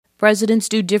Presidents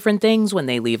do different things when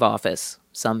they leave office.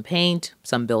 Some paint,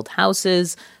 some build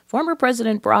houses. Former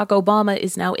President Barack Obama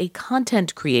is now a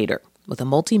content creator with a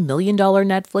multi-million-dollar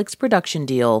Netflix production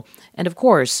deal and, of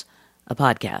course, a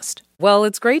podcast. Well,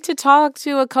 it's great to talk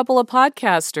to a couple of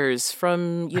podcasters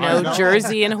from,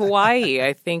 Jersey and Hawaii.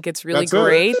 I think it's really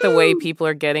great the way people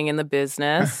are getting in the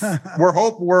business. We're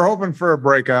hoping for a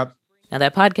breakout. Now,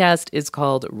 that podcast is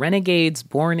called Renegades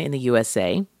Born in the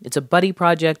USA. It's a buddy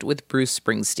project with Bruce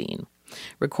Springsteen.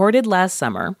 Recorded last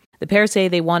summer, the pair say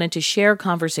they wanted to share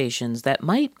conversations that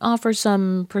might offer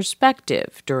some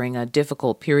perspective during a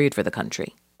difficult period for the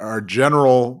country. Our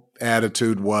general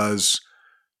attitude was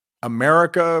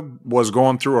America was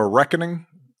going through a reckoning.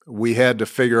 We had to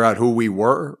figure out who we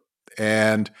were.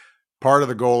 And part of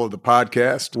the goal of the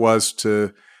podcast was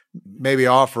to maybe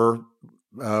offer,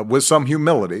 with some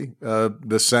humility,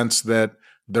 the sense that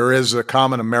there is a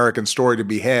common American story to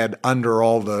be had under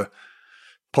all the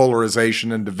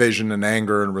polarization and division and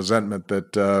anger and resentment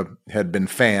that had been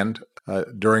fanned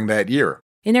during that year.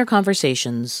 In their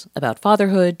conversations about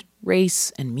fatherhood,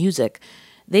 race, and music,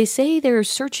 they say they're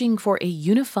searching for a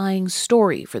unifying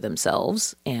story for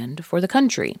themselves and for the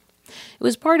country. It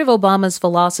was part of Obama's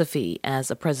philosophy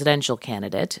as a presidential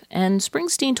candidate, and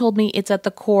Springsteen told me it's at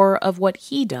the core of what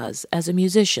he does as a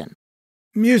musician.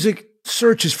 Music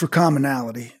searches for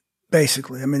commonality,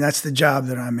 basically. I mean, that's the job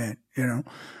that I'm in,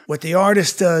 What the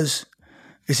artist does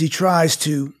is he tries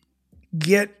to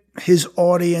get his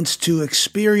audience to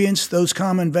experience those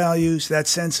common values, that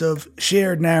sense of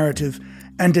shared narrative,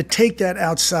 and to take that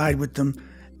outside with them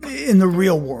in the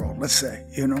real world, let's say,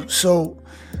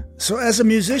 So as a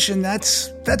musician,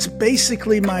 that's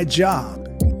basically my job.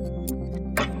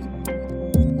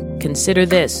 Consider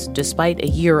this. Despite a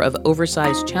year of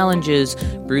oversized challenges,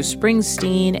 Bruce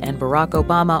Springsteen and Barack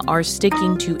Obama are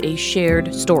sticking to a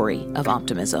shared story of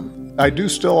optimism. I do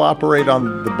still operate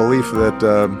on the belief that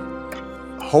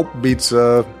hope beats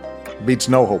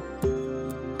no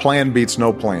hope. Plan beats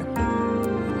no plan.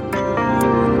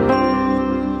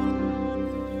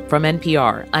 From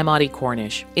NPR, I'm Audie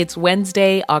Cornish. It's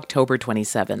Wednesday, October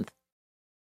 27th.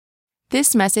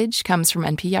 This message comes from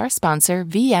NPR sponsor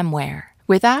VMware.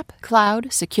 With app,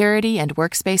 cloud, security, and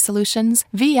workspace solutions,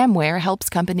 VMware helps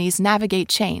companies navigate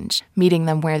change, meeting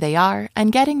them where they are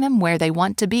and getting them where they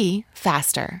want to be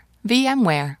faster.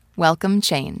 VMware. Welcome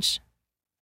change.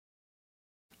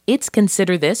 It's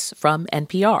Consider This from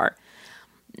NPR.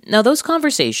 Now, those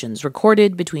conversations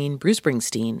recorded between Bruce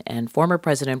Springsteen and former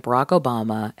President Barack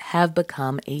Obama have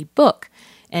become a book,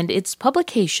 and its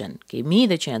publication gave me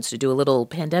the chance to do a little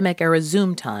pandemic-era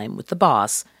Zoom time with the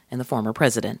boss and the former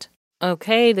president.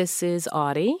 Okay, this is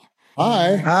Audie.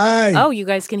 Hi. Hi. Oh, you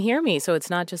guys can hear me, so it's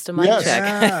not just a mic check.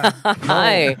 Yeah.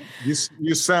 Hi.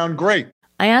 You sound great.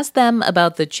 I asked them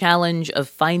about the challenge of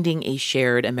finding a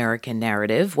shared American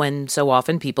narrative when so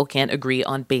often people can't agree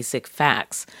on basic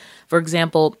facts. For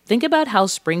example, think about how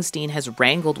Springsteen has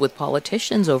wrangled with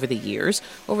politicians over the years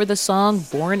over the song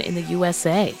Born in the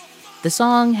USA. The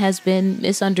song has been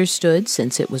misunderstood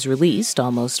since it was released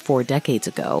almost 4 decades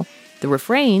ago. The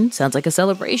refrain sounds like a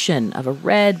celebration of a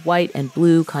red, white, and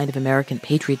blue kind of American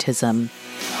patriotism.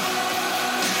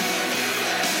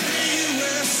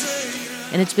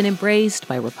 And it's been embraced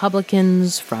by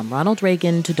Republicans from Ronald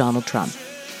Reagan to Donald Trump.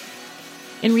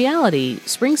 In reality,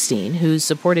 Springsteen, who's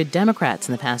supported Democrats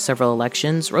in the past several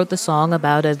elections, wrote the song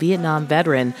about a Vietnam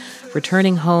veteran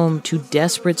returning home to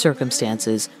desperate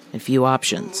circumstances and few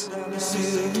options.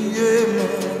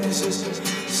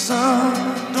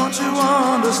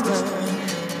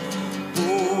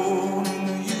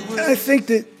 I think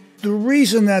that the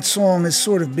reason that song has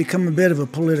sort of become a bit of a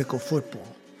political football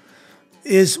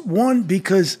is, one,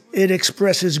 because it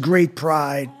expresses great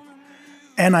pride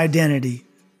and identity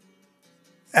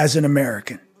as an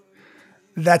American.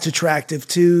 That's attractive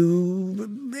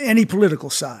to any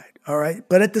political side, all right?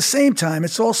 But at the same time,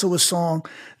 it's also a song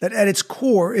that at its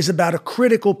core is about a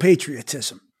critical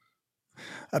patriotism.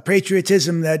 A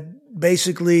patriotism that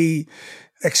basically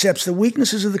accepts the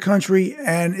weaknesses of the country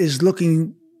and is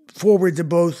looking forward to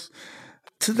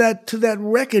that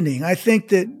reckoning. I think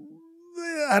that,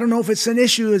 I don't know if it's an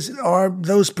issue, are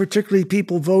those particularly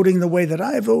people voting the way that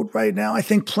I vote right now? I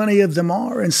think plenty of them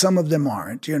are, and some of them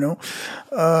aren't,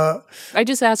 I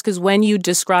just ask because when you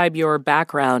describe your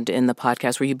background in the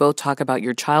podcast, where you both talk about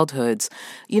your childhoods,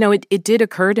 it did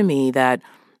occur to me that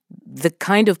the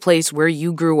kind of place where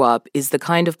you grew up is the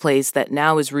kind of place that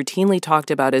now is routinely talked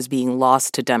about as being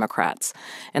lost to Democrats.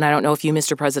 And I don't know if you,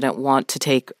 Mr. President, want to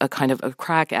take a kind of a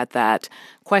crack at that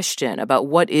question about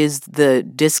what is the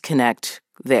disconnect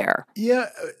there. Yeah.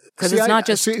 Because it's not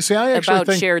just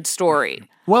about shared story.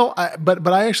 Well, but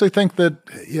I actually think that,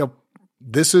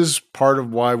 this is part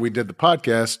of why we did the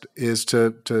podcast, is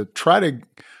to try to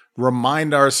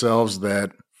remind ourselves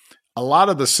that a lot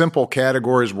of the simple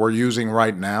categories we're using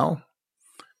right now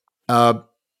are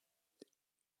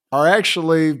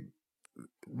actually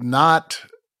not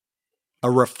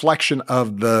a reflection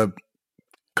of the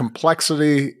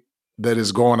complexity that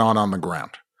is going on the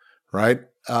ground, right?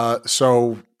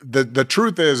 So the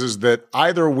truth is that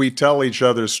either we tell each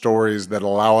other stories that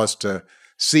allow us to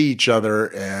see each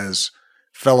other as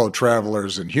fellow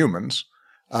travelers and humans,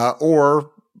 or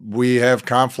we have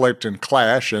conflict and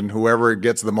clash, and whoever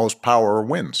gets the most power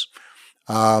wins.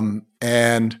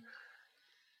 And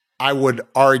I would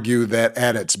argue that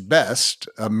at its best,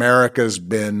 America's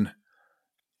been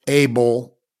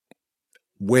able,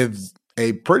 with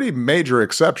a pretty major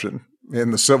exception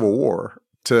in the Civil War,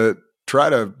 to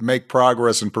try to make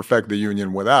progress and perfect the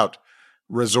Union without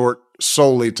resort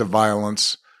solely to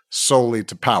violence, solely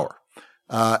to power.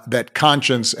 That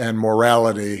conscience and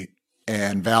morality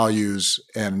and values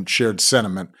and shared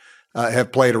sentiment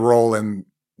have played a role in,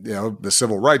 the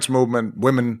civil rights movement,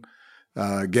 women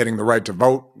getting the right to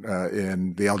vote,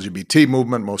 in the LGBT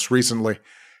movement most recently.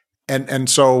 And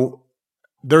so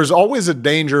there's always a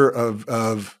danger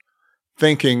of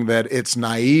thinking that it's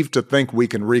naive to think we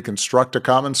can reconstruct a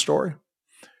common story.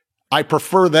 I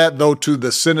prefer that, though, to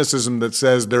the cynicism that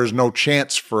says there's no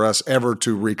chance for us ever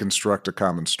to reconstruct a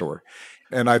common story.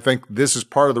 And I think this is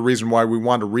part of the reason why we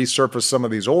want to resurface some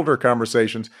of these older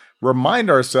conversations, remind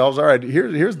ourselves, all right,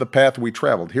 here's the path we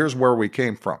traveled. Here's where we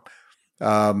came from.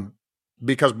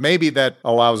 Because maybe that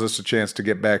allows us a chance to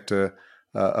get back to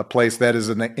a place that is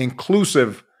an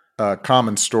inclusive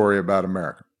common story about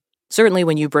America. Certainly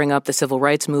when you bring up the civil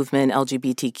rights movement,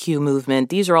 LGBTQ movement,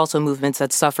 these are also movements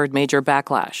that suffered major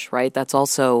backlash, right? That's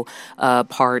also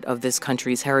part of this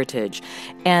country's heritage.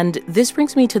 And this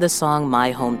brings me to the song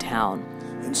My Hometown.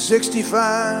 In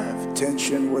 65,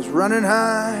 tension was running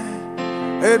high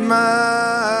at my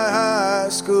high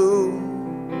school.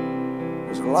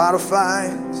 There's a lot of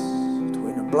fights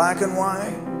between the black and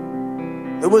white.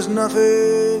 There was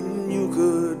nothing you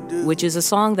could do. Which is a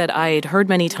song that I had heard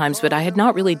many times, but I had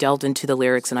not really delved into the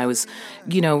lyrics, and I was,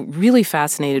 really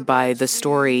fascinated by the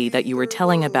story that you were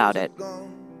telling about it.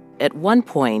 At one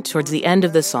point, towards the end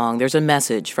of the song, there's a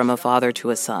message from a father to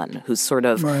a son who's sort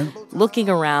of looking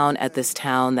around at this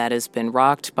town that has been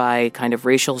rocked by kind of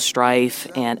racial strife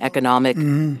and economic,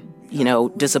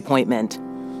 disappointment.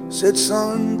 Said,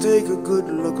 son, take a good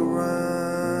look around.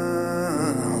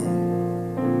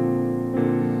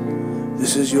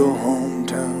 This is your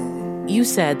hometown. You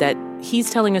said that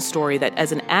he's telling a story that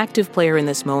as an active player in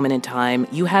this moment in time,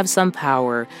 you have some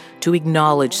power to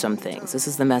acknowledge some things. This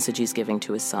is the message he's giving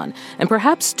to his son, and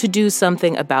perhaps to do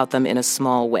something about them in a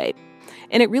small way.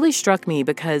 And it really struck me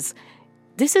because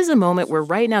this is a moment where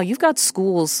right now you've got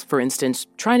schools, for instance,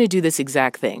 trying to do this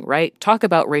exact thing, right? Talk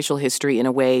about racial history in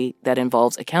a way that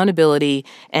involves accountability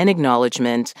and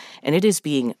acknowledgement, and it is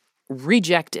being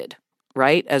rejected,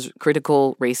 right, as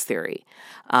critical race theory.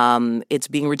 It's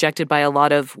being rejected by a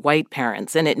lot of white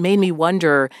parents. And it made me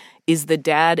wonder, is the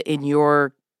dad in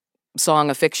your song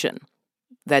a fiction?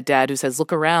 That dad who says,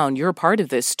 look around, you're a part of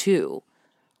this too.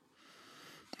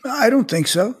 I don't think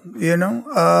so.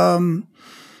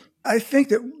 I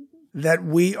think that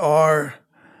we are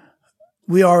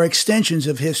extensions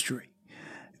of history,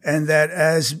 and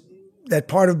that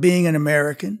part of being an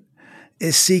American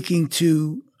is seeking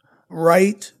to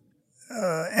right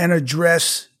and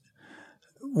address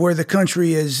where the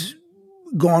country has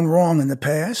gone wrong in the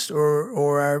past,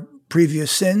 or our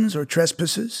previous sins or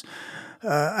trespasses.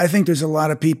 I think there's a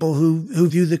lot of people who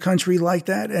view the country like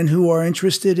that and who are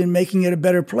interested in making it a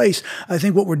better place. I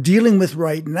think what we're dealing with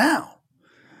right now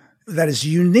that is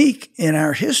unique in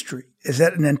our history is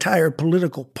that an entire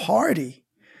political party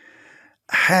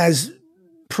has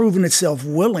proven itself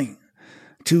willing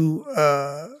to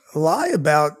lie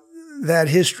about that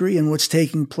history and what's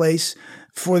taking place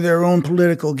for their own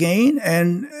political gain,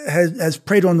 and has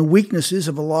preyed on the weaknesses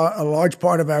of a large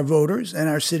part of our voters and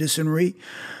our citizenry,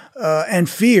 and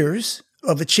fears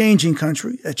of a changing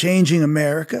country, a changing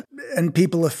America, and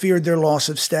people have feared their loss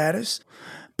of status.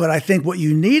 But I think what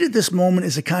you need at this moment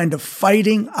is a kind of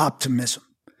fighting optimism.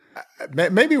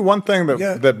 Maybe one thing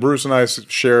that Bruce and I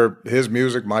share, his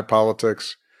music, my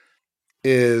politics,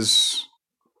 is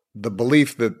the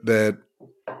belief that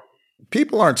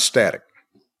people aren't static.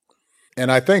 And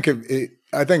I think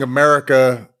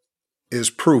America is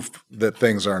proof that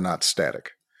things are not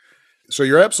static. So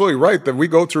you're absolutely right that we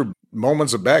go through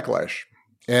moments of backlash,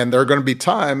 and there are going to be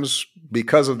times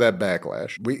because of that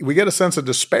backlash, we get a sense of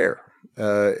despair,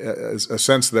 a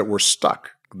sense that we're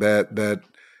stuck. that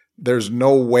there's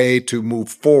no way to move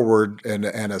forward and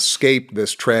escape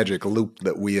this tragic loop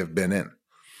that we have been in.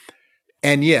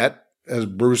 And yet, as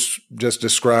Bruce just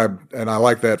described, and I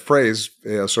like that phrase,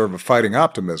 sort of a fighting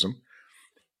optimism,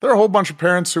 there are a whole bunch of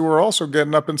parents who are also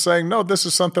getting up and saying, no, this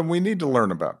is something we need to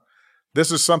learn about.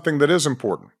 This is something that is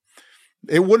important.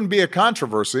 It wouldn't be a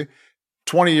controversy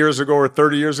 20 years ago or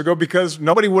 30 years ago because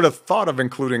nobody would have thought of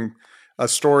including a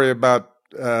story about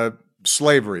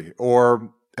slavery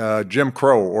or Jim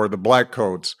Crow or the Black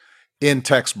Codes in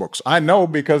textbooks. I know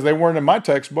because they weren't in my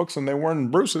textbooks and they weren't in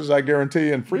Bruce's, I guarantee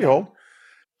you, in Freehold.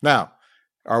 Now,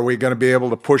 are we going to be able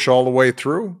to push all the way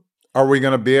through? Are we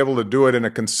going to be able to do it in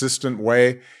a consistent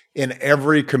way in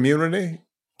every community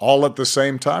all at the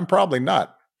same time? Probably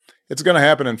not. It's going to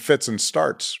happen in fits and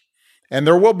starts. And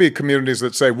there will be communities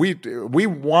that say, we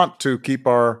want to keep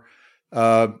our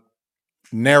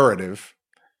narrative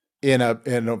in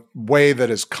a way that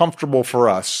is comfortable for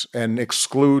us and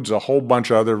excludes a whole bunch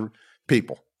of other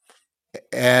people.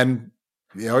 And,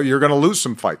 you're going to lose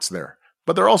some fights there.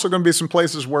 But there are also going to be some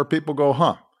places where people go,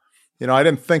 I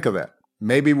didn't think of that.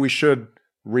 Maybe we should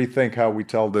rethink how we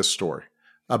tell this story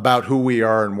about who we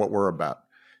are and what we're about.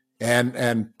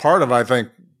 And part of, I think,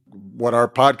 what our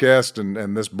podcast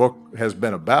and this book has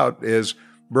been about is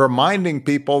reminding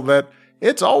people that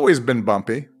it's always been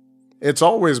bumpy. It's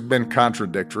always been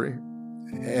contradictory.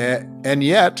 And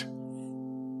yet,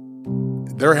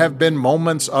 there have been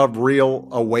moments of real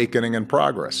awakening and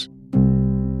progress.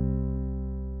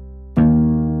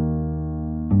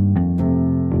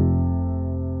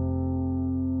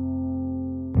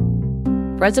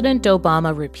 President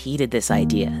Obama repeated this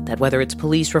idea that whether it's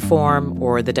police reform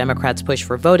or the Democrats' push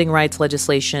for voting rights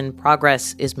legislation,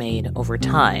 progress is made over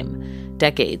time,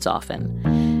 decades often.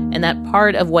 And that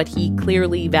part of what he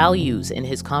clearly values in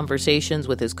his conversations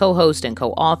with his co-host and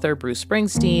co-author, Bruce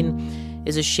Springsteen,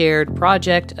 is a shared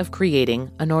project of creating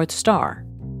a North Star.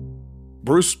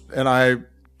 Bruce and I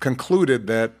concluded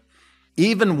that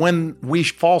even when we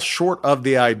fall short of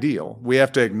the ideal, we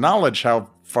have to acknowledge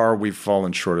how far we've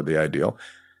fallen short of the ideal.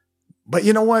 But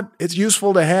you know what? It's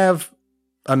useful to have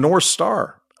a North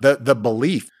Star, the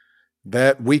belief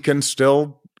that we can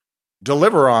still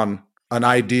deliver on an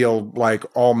ideal like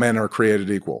all men are created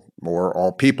equal or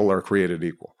all people are created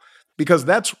equal, because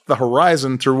that's the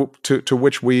horizon to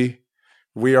which we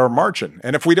are marching.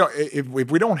 And if we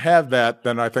don't have that,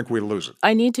 then I think we lose it.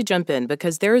 I need to jump in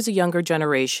because there is a younger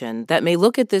generation that may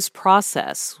look at this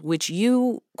process, which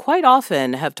you quite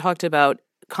often have talked about,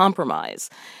 compromise.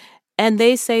 And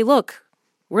they say, look,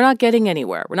 we're not getting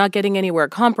anywhere. We're not getting anywhere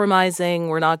compromising.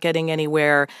 We're not getting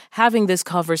anywhere having this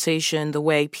conversation the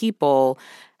way people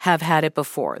have had it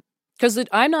before. Because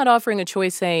I'm not offering a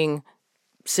choice saying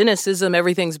cynicism,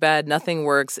 everything's bad, nothing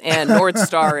works, and North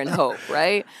Star and hope,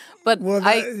 right? But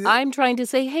I'm trying to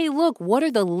say, hey, look, what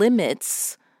are the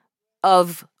limits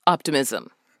of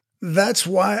optimism? That's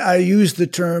why I use the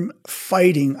term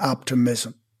fighting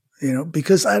optimism.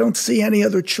 Because I don't see any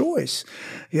other choice.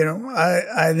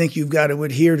 I think you've got to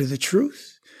adhere to the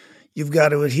truth. You've got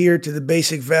to adhere to the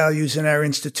basic values in our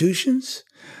institutions.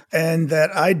 And that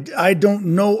I don't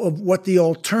know of what the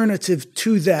alternative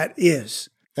to that is.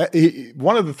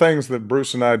 One of the things that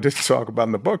Bruce and I did talk about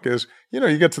in the book is,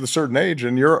 you get to the certain age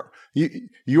and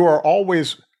you are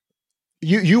always,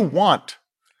 you want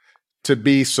to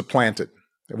be supplanted.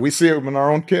 We see it in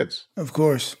our own kids. Of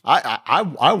course.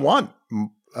 I want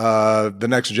the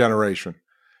next generation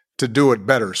to do it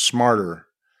better, smarter,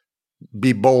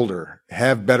 be bolder,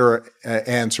 have better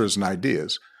answers and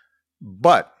ideas.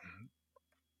 But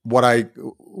what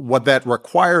that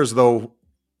requires, though,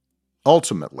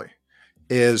 ultimately,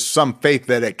 is some faith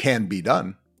that it can be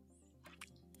done.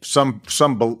 And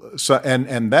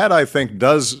that, I think,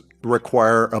 does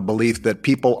require a belief that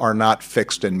people are not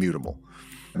fixed and mutable.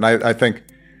 And I think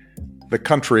the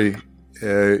country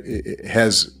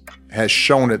has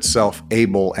shown itself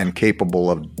able and capable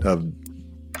of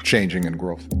changing and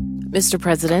growth. Mr.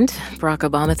 President, Barack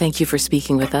Obama, thank you for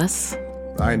speaking with us.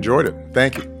 I enjoyed it.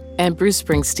 Thank you. And Bruce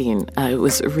Springsteen, it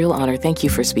was a real honor. Thank you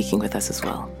for speaking with us as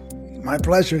well. My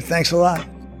pleasure. Thanks a lot.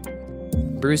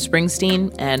 Bruce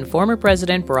Springsteen and former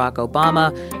President Barack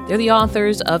Obama, they're the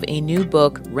authors of a new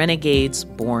book, Renegades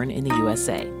Born in the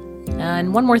USA.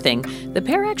 And one more thing, the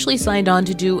pair actually signed on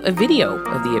to do a video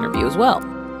of the interview as well.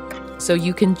 So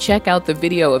you can check out the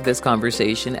video of this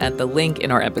conversation at the link in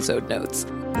our episode notes.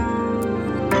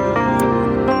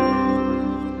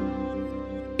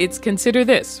 It's Consider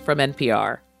This from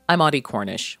NPR. I'm Audie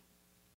Cornish.